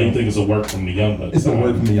what I mean? So you think it's a work from the Young Bucks It's side? a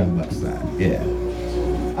work from the Young Bucks side, yeah.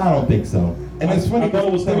 I don't think so. And it's funny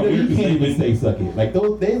because WWE can't even say suck it. Like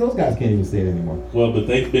those guys can't even say it anymore. Well, but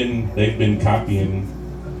they've been copying,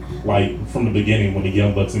 like, from the beginning when the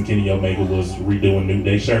Young Bucks and Kenny Omega was redoing New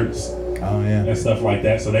Day shirts. Oh, yeah. And stuff like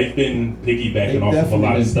that. So they've been piggybacking off of a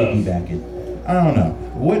lot of stuff. I don't know.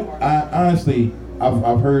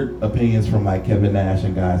 I've heard opinions from like Kevin Nash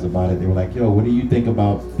and guys about it. They were like, yo, what do you think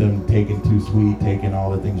about them taking Too Sweet, taking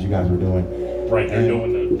all the things you guys were doing? Right, they're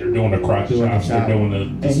doing the crotch chops, they're doing the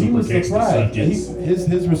and super he was kicks, the surprised. suck-its.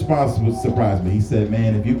 His response was surprised me. He said,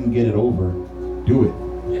 man, if you can get it over, do it.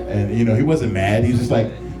 And he wasn't mad. He's just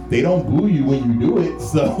like, they don't boo you when you do it,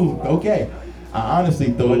 so okay. I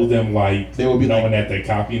honestly thought them like they would be knowing that they're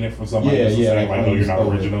copying it from somebody else, saying like, no, you're not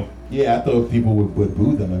original. Yeah, I thought people would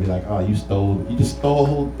boo them and be like, oh, you just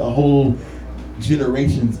stole the whole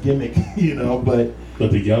generation's gimmick, but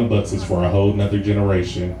the Young Bucks is for a whole nother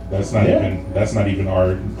generation. That's not even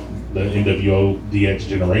the NWO DX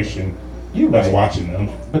generation that's watching them.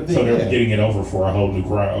 So they're getting it over for a whole new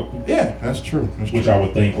crowd. Yeah, that's true. Which I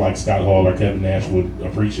would think like Scott Hall or Kevin Nash would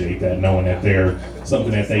appreciate that, knowing that they're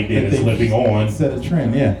something that they did is living on. Set a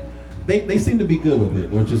trend, yeah. They seem to be good with it,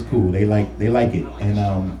 which is cool. They like it,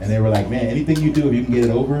 and they were like, man, anything you do, if you can get it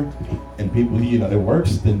over, and people, it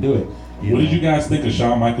works, then do it. What did you guys think of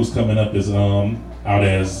Shawn Michaels coming up as out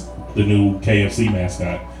as the new KFC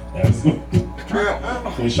mascot?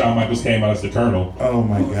 When Shawn Michaels came out as the Colonel. Oh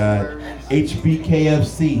my God.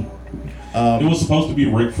 HBKFC. It was supposed to be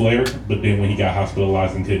Ric Flair, but then when he got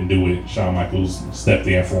hospitalized and couldn't do it, Shawn Michaels stepped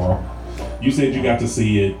in for him. You said you got to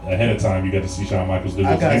see it ahead of time. You got to see Shawn Michaels do his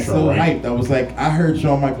I got intro, so right? hyped. I was like, I heard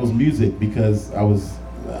Shawn Michaels' music because I was,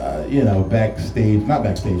 backstage, not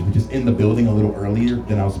backstage, but just in the building a little earlier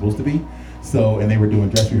than I was supposed to be. So, and they were doing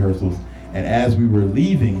dress rehearsals. And as we were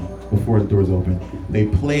leaving, before the doors opened, they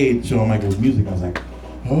played Shawn Michaels' music. I was like,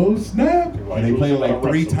 oh snap! And they played it like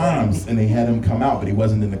 3 times, and they had him come out, but he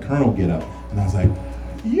wasn't in the Colonel getup. And I was like,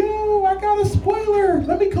 yo, I got a spoiler.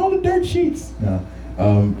 Let me call the dirt sheets. No.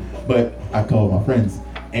 But I called my friends,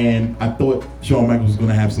 and I thought Shawn Michaels was going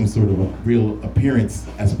to have some sort of a real appearance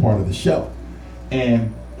as part of the show.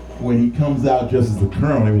 And when he comes out just as the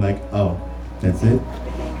Colonel, they were like, oh, that's it?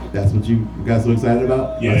 That's what you got so excited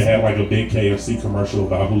about? Yeah, they had like a big KFC commercial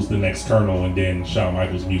about who's the next Colonel, and then Shawn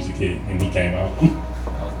Michaels' music hit, and he came out.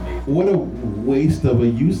 What a waste of a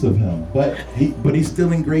use of him. But he's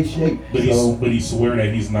still in great shape. But he swear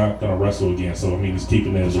that he's not gonna wrestle again. So I mean, he's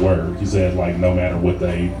keeping his word. He said like no matter what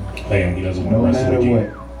they pay him, he doesn't want to wrestle again. No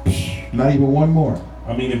matter what. Not even one more.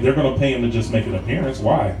 I mean, if they're gonna pay him to just make an appearance,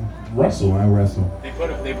 why wrestle? Why wrestle? They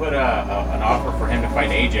put an offer for him to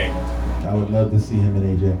fight AJ. I would love to see him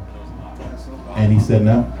and AJ. And he said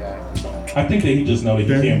no. I think that he just know that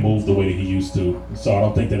he can't move the way that he used to. So I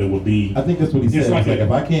don't think that it would be. I think that's what he said. It's like if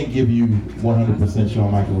I can't give you 100%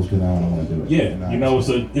 Shawn Michaels, then I don't want to do it.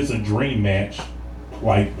 Yeah, it's a dream match.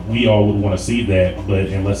 Like we all would want to see that, but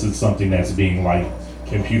unless it's something that's being like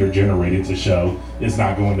computer generated to show, it's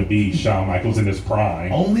not going to be Shawn Michaels in his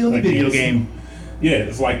prime. Only on the video game. Yeah,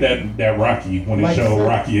 it's like that Rocky when they show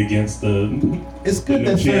Rocky against the. It's good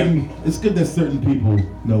that certain people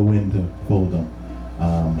know when to fold them.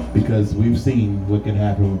 Because we've seen what can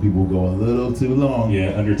happen when people go a little too long.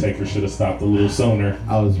 Yeah, Undertaker should have stopped a little sooner.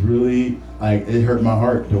 I was really it hurt my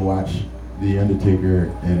heart to watch The Undertaker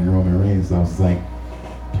and Roman Reigns. I was like,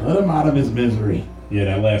 put him out of his misery. Yeah,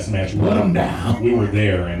 that last match. Put him down. We were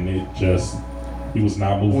there, and he was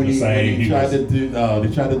not moving the same. They tried to do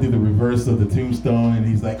the reverse of the tombstone, and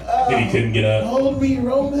he's like, and he couldn't get up. Hold me,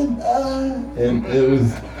 Roman. And it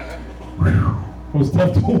was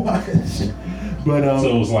tough to watch. But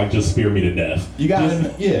so it was like, just spear me to death. You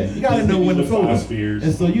gotta know when to fold him.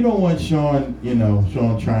 And so you don't want Shawn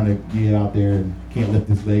trying to get out there and can't lift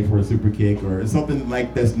his leg for a super kick or something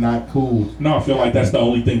like that's not cool. No, I feel like that's the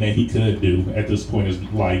only thing that he could do at this point is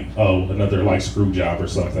like, another like screw job or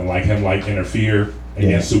something, like him like interfere and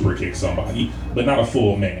then super kick somebody, but not a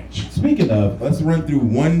full match. Speaking of, let's run through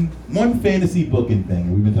one fantasy booking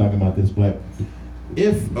thing. We've been talking about this, but.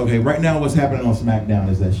 Right now what's happening on SmackDown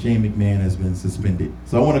is that Shane McMahon has been suspended.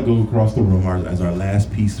 So I want to go across the room as our last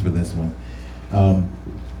piece for this one.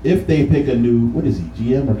 If they pick a new, what is he,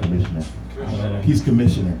 GM or commissioner? He's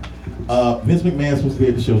commissioner. Vince McMahon's supposed to be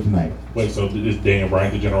at the show tonight. Wait, so is Daniel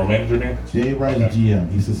Bryan the general manager then? Daniel Bryan's the GM.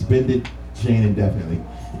 He suspended Shane indefinitely.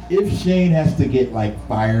 If Shane has to get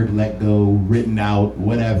fired, let go, written out,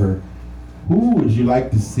 whatever, who would you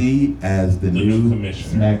like to see as the new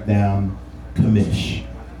commissioner? SmackDown commish.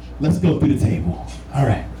 Let's go through the table. All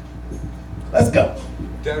right. Let's go.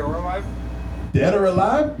 Dead or alive? Dead or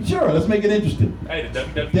alive? Sure, let's make it interesting. Hey, the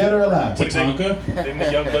WWE. Dead or alive? Tatanka? Didn't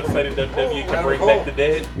the Young Bucks say the WWE can bring back the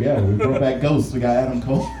dead? Yeah, we brought back ghosts. We got Adam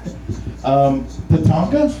Cole.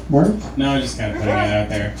 Tatanka? Word? No, just kind of putting it out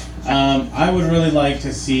there. I would really like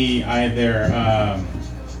to see either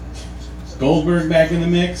Goldberg back in the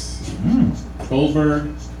mix.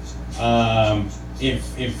 Goldberg.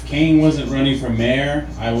 If Kane wasn't running for mayor,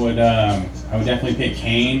 I would definitely pick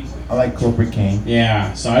Kane. I like corporate Kane.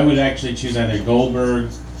 Yeah, so I would actually choose either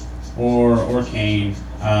Goldberg or Kane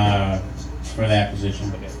for that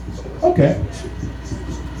position. Okay.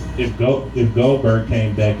 If Goldberg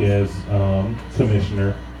came back as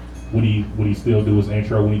commissioner, would he still do his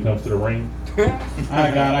intro when he comes to the ring?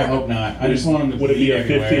 God, I hope not. I just want him to. Would it be a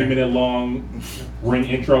 15-minute long ring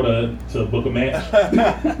intro to book a match?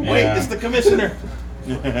 Wait, it's the commissioner.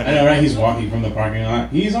 I know, right? He's walking from the parking lot.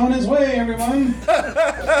 He's on his way, everyone.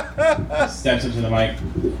 Steps up to the mic.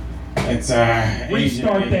 It's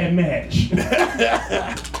restart that match.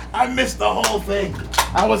 I missed the whole thing.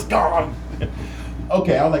 I was gone.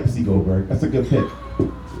 Okay, I'd like to see Goldberg. That's a good pick.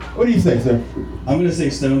 What do you say, sir? I'm gonna say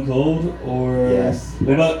Stone Cold, or yes.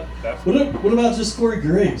 What about just Corey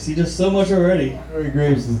Graves? He does so much already. Corey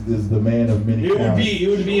Graves is the man of many talents. It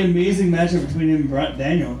would be an amazing matchup between him and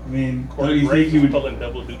Daniel. I mean, Corey Graves would pulling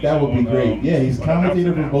double duty. That would be great. Yeah, he's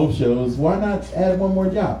commentator for both shows. Why not add one more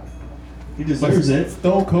job? He deserves it.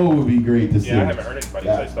 Stone Cold would be great to see. Yeah, I haven't heard anybody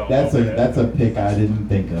say Stone That's Cold. that's a pick I didn't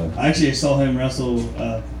think of. I actually saw him wrestle,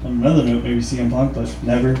 on another note, maybe CM Punk, but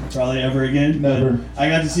never, probably ever again. Never. But I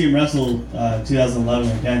got to see him wrestle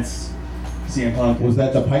 2011 against CM Punk. Was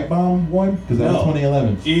that the pipe bomb one? Because that was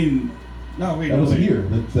 2011. That was here.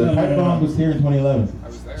 The pipe bomb was here in 2011. I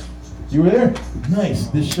was there. You were there? Nice.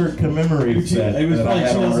 This shirt commemorates that. It was that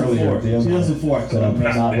I probably had on 2004. earlier. 2004. That I'm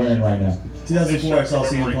not wearing right now. 2004, I saw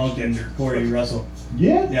CM Punk and Corey wrestle.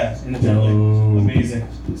 Yeah? Yeah, independently. Amazing.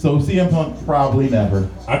 So CM Punk probably never.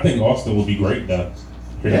 I think Austin would be great though.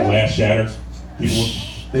 Hear that last shatters.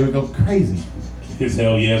 They would go crazy. His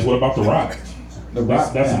hell yes. What about The Rock? The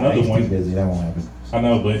Rock. That's another he's one. Too busy. That won't happen. I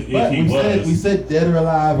know, but if he we said dead or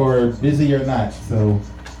alive or busy or not. So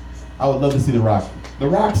I would love to see The Rock. The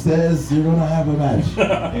Rock says you're gonna have a match.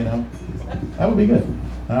 You know, that would be good.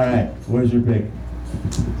 All right, where's your pick?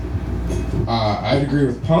 I'd agree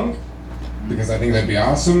with Punk because I think that'd be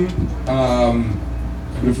awesome.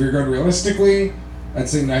 But if we were going realistically, I'd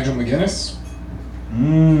say Nigel McGuinness.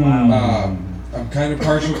 I'm kind of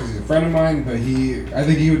partial because he's a friend of mine, but I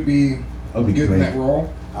think he would be good in that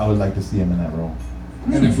role. I would like to see him in that role.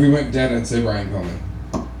 And if we went dead, I'd say Brian Pillman.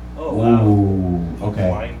 Oh wow. Ooh,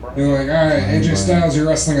 okay. You're like, all right, AJ Styles, you're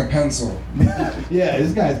wrestling a pencil. Yeah,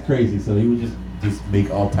 this guy's crazy, so he would just make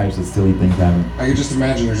all types of silly things happen. I could just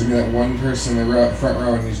imagine there's gonna be that one person in the front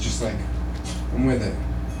row, and he's just like, I'm with it.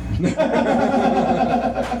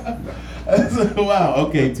 Wow.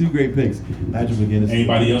 Okay, two great picks. Nigel McGuinness.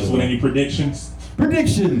 Anybody else with any predictions?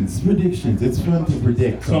 Predictions. It's fun to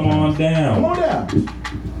predict. Come on down. Come on down.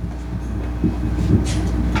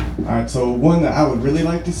 Alright, so one that I would really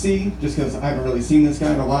like to see, just because I haven't really seen this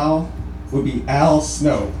guy in a while, would be Al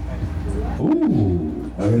Snow.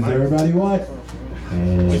 Ooh. What does everybody want?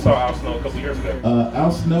 We saw Al Snow a couple years ago.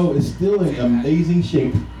 Al Snow is still in amazing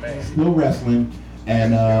shape, still wrestling,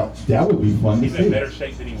 and that would be fun to He's see. in better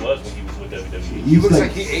shape than he was when he was with WWE. He looks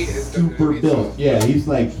like he ate his super WWE built. Yeah, he's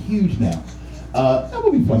like huge now. That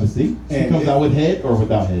would be fun to see. He And comes out with head or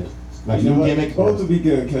without head. Like You know new what? gimmick. Both would be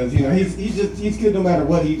good because he's good no matter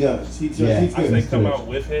what he does. He's good. I think come out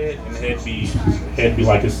with head and head be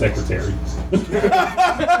like his secretary.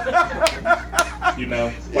 You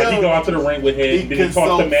know, like he go out to the ring with head, then he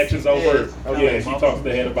talks the matches over. Yeah, he talks to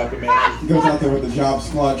the head about the matches. He goes out there with the Job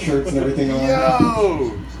Squad shirts and everything on.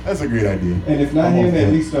 Yo, that's a great idea. And if not I'm him, okay.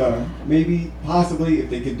 at least maybe, possibly, if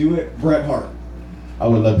they could do it, Bret Hart. I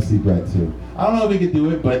would love to see Bret too. I don't know if he could do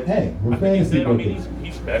it, but hey, we're fantasy bookers.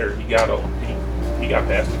 He's better. He got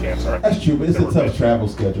past the cancer. That's true, but it's a tough travel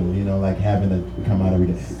schedule, you know, like having to come out every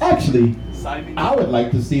day. Actually, I would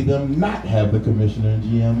like to see them not have the commissioner and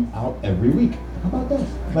GM out every week. How about that?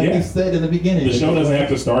 Like they said in the beginning. The show doesn't have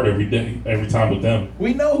to start every time with them.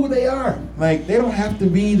 We know who they are. Like, they don't have to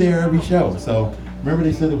be there every show. So, remember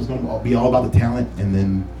they said it was going to be all about the talent, and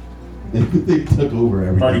then they took over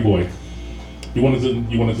everything. Party Boy. You wanted to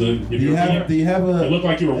give Do you have a? It looked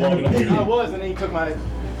like you were walking up here. I was, and then he took my.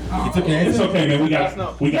 You took your answer? It's okay, man. We got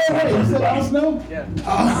time for you said Al everybody. Snow? Yeah.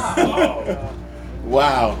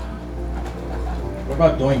 Wow. What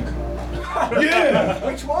about Doink? Yeah.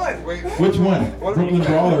 Which one? Wait. Which one? Brooklyn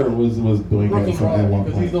Brawler was doing Brooklyn that at one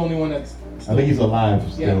because point. he's the only one that's. I think he's alive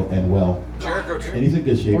still and well. Jericho too. And he's in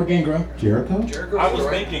good shape. Or Gangrel. Jericho? Jericho. I was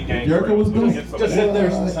thinking Gangrel. Jericho was good. Just sit there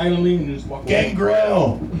silently and just walk away.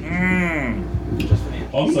 Gangrel!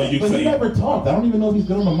 Also, you But he say never talked. I don't even know if he's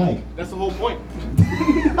good on the mic. That's the whole point.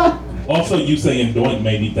 also you saying Doink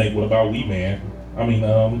made me think. What about Wee Man? I mean,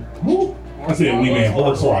 Who? I said Wee Man,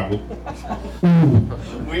 Hornswoggle.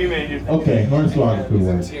 We made you. Okay, Hornswoggle could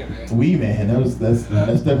work. Wee Man, that's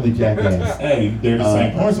definitely jackass. Hey, they're the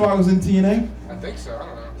same. Hornswoggle's in TNA? I think so. I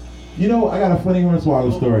don't know. You know, I got a funny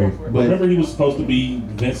Hornswoggle story. But Remember, he was supposed to be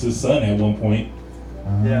Vince's son at one point.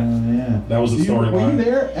 yeah. That was the Were you storyline.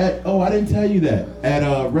 there at? Oh, I didn't tell you that at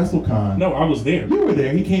WrestleCon. No, I was there. You were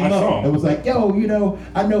there. He came I saw up him. and was like, "Yo, you know,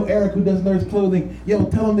 I know Eric who does Nerds Clothing. Yo,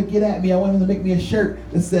 tell him to get at me. I want him to make me a shirt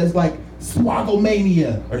that says like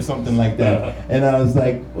Swogglemania or something like that." And I was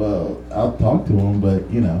like, "Well, I'll talk to him, but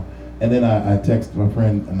you know." And then I texted my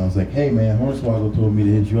friend and I was like, "Hey man, Hornswoggle told me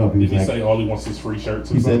to hit you up." He Did was he like, say all he wants is free shirts?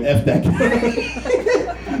 Or he said, something? "F that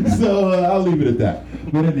guy." So I'll leave it at that.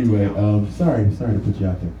 But anyway, sorry to put you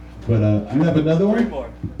out there. But you have another one?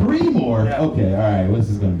 Three more? Yeah. Okay, all right. What's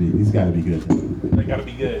this going to be? These got to be good. They gotta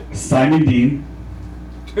be good. Simon Dean,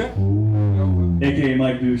 Ooh. aka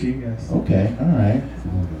Mike Bucci, yes. Okay, all right.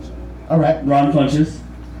 All right. Ron Funches.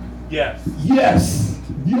 Yes.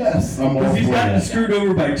 Yes! I'm all Because he's for gotten that. screwed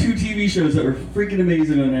over by two TV shows that were freaking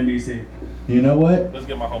amazing on NBC. You know what? Let's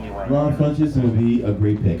get my homie Ryan. Ron Funches would be a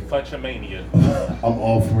great pick. Funchomania. I'm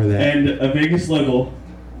all for that. And a Vegas local,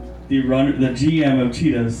 the GM of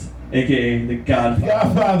Cheetahs, aka the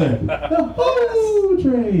Godfather. Godfather. The whole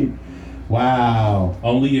trade. Wow.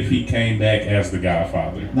 Only if he came back as the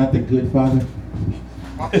Godfather. Not the good father?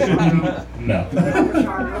 No.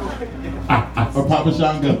 Or Papa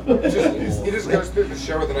Shango. He just goes through the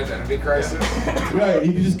show with an identity crisis. Right,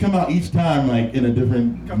 he could just come out each time like in a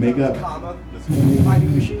different makeup.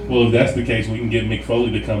 Well, if that's the case, we can get Mick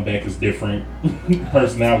Foley to come back as different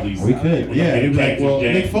personalities. We could. We're Yeah, gonna he'd be get like, well,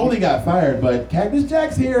 Cactus Jack. Mick Foley got fired, but Cactus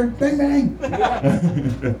Jack's here. Bang, bang.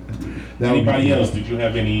 Anybody else? Did you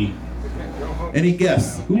have any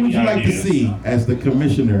guests? Who would you like to ideas? see as the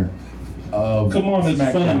commissioner of Come on, it's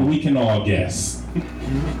SmackDown? fun. We can all guess. And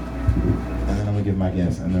then I'm gonna give my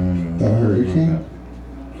guess. And then The Hurricane?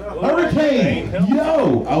 Hurricane!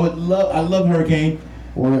 Yo! I love Hurricane.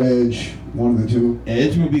 Or Edge, one of the two.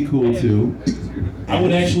 Edge would be cool too. I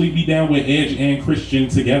would actually be down with Edge and Christian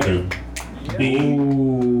together,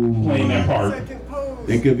 playing that part.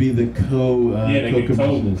 It could be the They could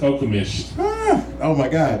co-commish. Oh my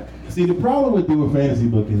God! See, the problem with doing fantasy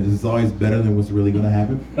booking is it's always better than what's really gonna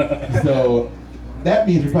happen. So that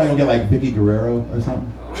means we're probably gonna get like Vicky Guerrero or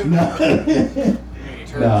something. No.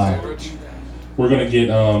 We're gonna get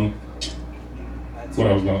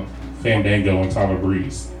Fandango and Tyler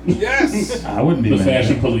Breeze. Yes. I wouldn't be The mad.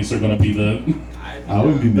 fashion police are gonna be the I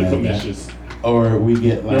wouldn't be the mad. At commissions. that. Or we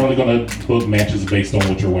get like They're only gonna book matches based on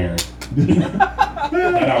what you're wearing.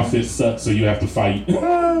 That outfit sucks, so you have to fight.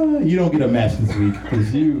 You don't get a match this week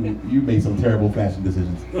because you made some terrible fashion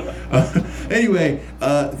decisions. Anyway,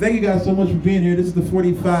 thank you guys so much for being here. This is the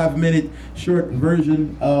 45-minute short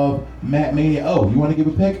version of Matt Mania. Oh, you want to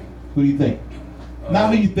give a pick? Who do you think?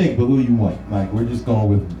 Not who you think, but who you want. Like, we're just going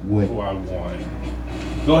with what. Who I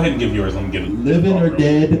want. Go ahead and give yours. Let me get it. Living or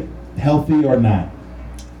dead, healthy or not.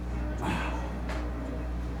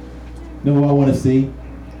 You know who I want to see?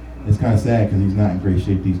 It's kind of sad because he's not in great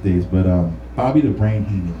shape these days, but Bobby the Brain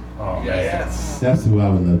Heenan. Oh, Yes. That's who I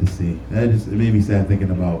would love to see. It made me sad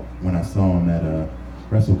thinking about when I saw him at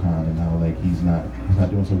WrestleCon and how like he's not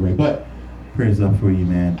doing so great. But prayers up for you,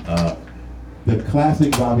 man. The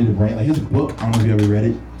classic Bobby the Brain, like his book, I don't know if you ever read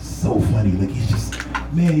it. So funny. Like he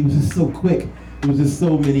was just so quick. It was just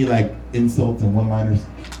so many like insults and one-liners.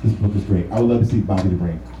 This book is great. I would love to see Bobby the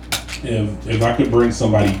Brain. If I could bring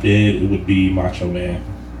somebody dead, it would be Macho Man.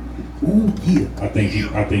 Ooh, yeah. I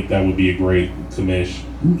think that would be a great commish.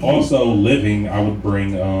 Also, living, I would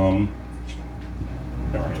bring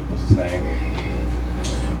what's his name?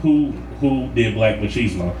 Who did Black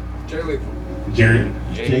Machismo? Jay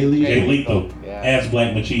Lethal. Jay Lethal as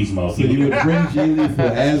Black Machismo. So you would bring Jay Lethal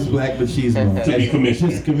as Black Machismo To be commissioner.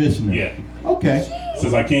 Just commissioner. Yeah. Okay.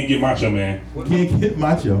 Since I can't get Macho Man. Can't get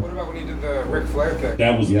Macho. What about when he did the Ric Flair thing?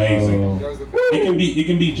 That was amazing. That was the It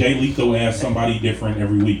can be Jay Lethal as somebody different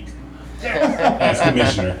every week. As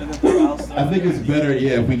commissioner. I think it's better,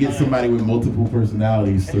 if we get somebody with multiple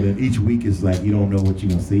personalities so that each week is like you don't know what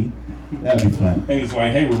you're gonna see. That'd be fun. And he's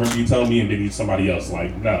like, hey, remember you told me, and then he's somebody else.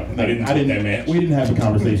 Like, no, I didn't book that match. We didn't have a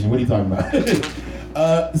conversation. What are you talking about?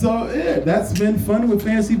 That's been fun with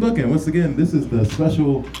Fantasy Booking. Once again, this is the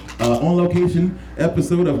special on location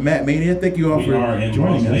episode of Matt Mania. Thank you all We for are in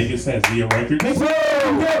joining Las us. Vegas at Zia Records. Make some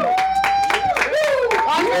noise.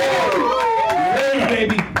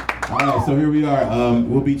 Baby. All right, so here we are.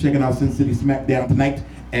 We'll be checking out Sin City SmackDown tonight,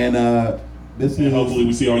 and this And is. hopefully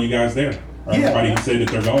we see all you guys there. Or Yeah. everybody who said that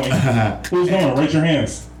they're going. Who's going? Raise your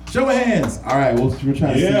hands. Show of hands. All right, we're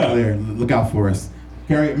trying to see Yeah. you there. Look out for us.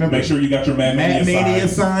 Carrie, remember. Make sure you got your Matt Matt Mania Mania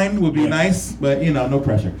sign. sign would be nice, but no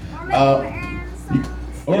pressure.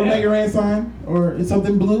 Or a Mega Ran sign, or it's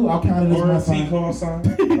something blue. I'll count it as Or my a sign. T-Call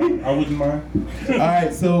sign. I wouldn't mind. All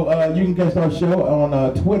right, so you can catch our show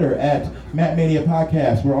on Twitter at Matt Mania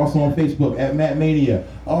Podcast. We're also on Facebook at Matt Mania.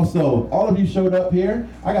 Also, all of you showed up here.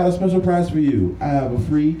 I got a special prize for you. I have a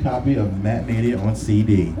free copy of Matt Mania on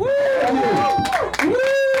CD.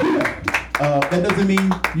 That doesn't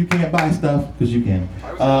mean you can't buy stuff, because you can.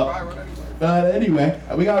 Anyway,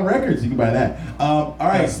 we got records. You can buy that. All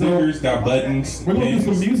right, Got so stickers, got buttons. we're gonna do pins.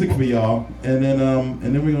 some music for y'all, and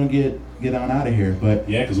then we're gonna get on out of here. But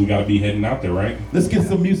Yeah, because we got to be heading out there, right? let's get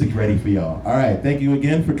some music ready for y'all. All right, thank you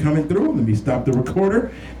again for coming through. Let me stop the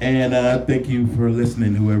recorder, and thank you for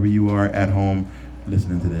listening, whoever you are at home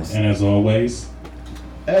listening to this. And as always,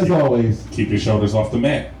 keep your shoulders off the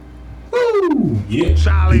mat. Woo! Yeah.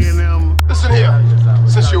 Charlie and them. Listen here.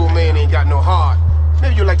 Since your man ain't got no heart,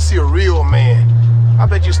 maybe you like to see a real man. I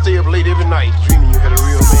bet you stay up late every night dreaming you had a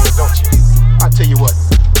real man, don't you? I tell you what,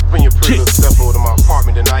 bring your pretty little self over to my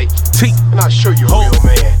apartment tonight, and I'll show you a real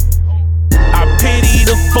man. I pity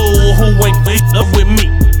the fool who ain't fucked up with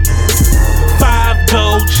me. 5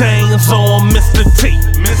 gold chains on Mr. T.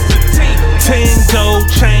 10 gold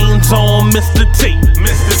chains on Mr. T.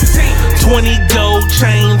 20 gold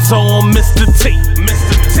chains on Mr. T.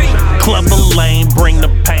 Clubber Lane, bring the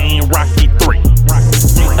pain, Rocky 3.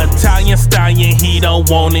 Italian stallion, he don't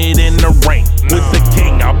want it in the ring. With the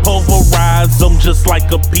king, I pulverize him just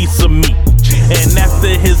like a piece of meat. And after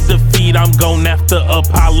his defeat, I'm going after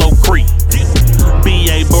Apollo Creed.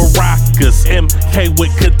 B.A. Baracus, MK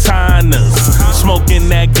with katanas. Smoking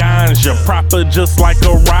that ganja, proper just like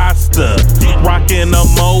a Rasta. Rocking a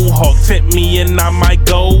mohawk, tip me and I might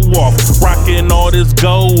go off. Rocking all this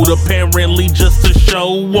gold, apparently just to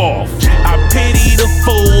show off. I pity the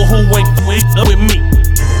fool who ain't with me.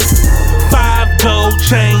 5 gold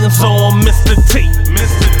chains on Mr. T.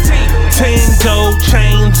 10 gold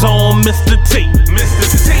chains on Mr. T.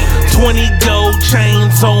 20 gold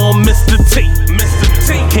chains on Mr. T.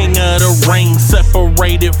 King of the ring,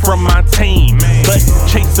 separated from my team. But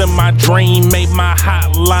chasing my dream made my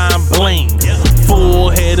hotline bling. Full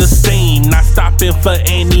head of steam, not stopping for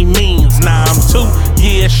any means. Now I'm 2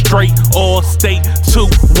 years straight, all state, 2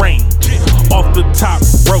 range. Off the top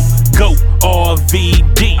rope, go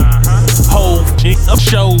RVD. Whole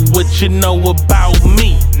show what you know about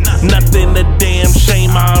me. Nothing a damn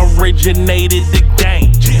shame, I originated the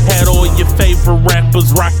game. Had all your favorite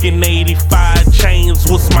rappers rocking 85 chains,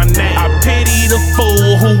 what's my name? I pity the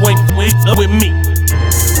fool who ain't with me.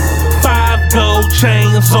 5 gold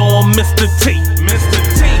chains on Mr. T.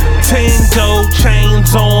 10 gold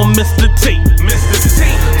chains on Mr. T.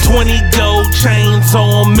 20 gold chains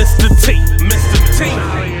on Mr. T.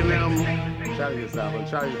 Charlie and them, Charlie gets out, but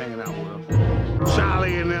Charlie's hanging out with us.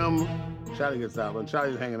 Charlie and them, Charlie gets out, but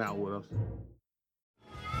Charlie's hanging out with us.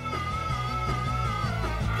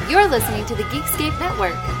 You're listening to the Geekscape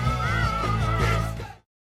Network.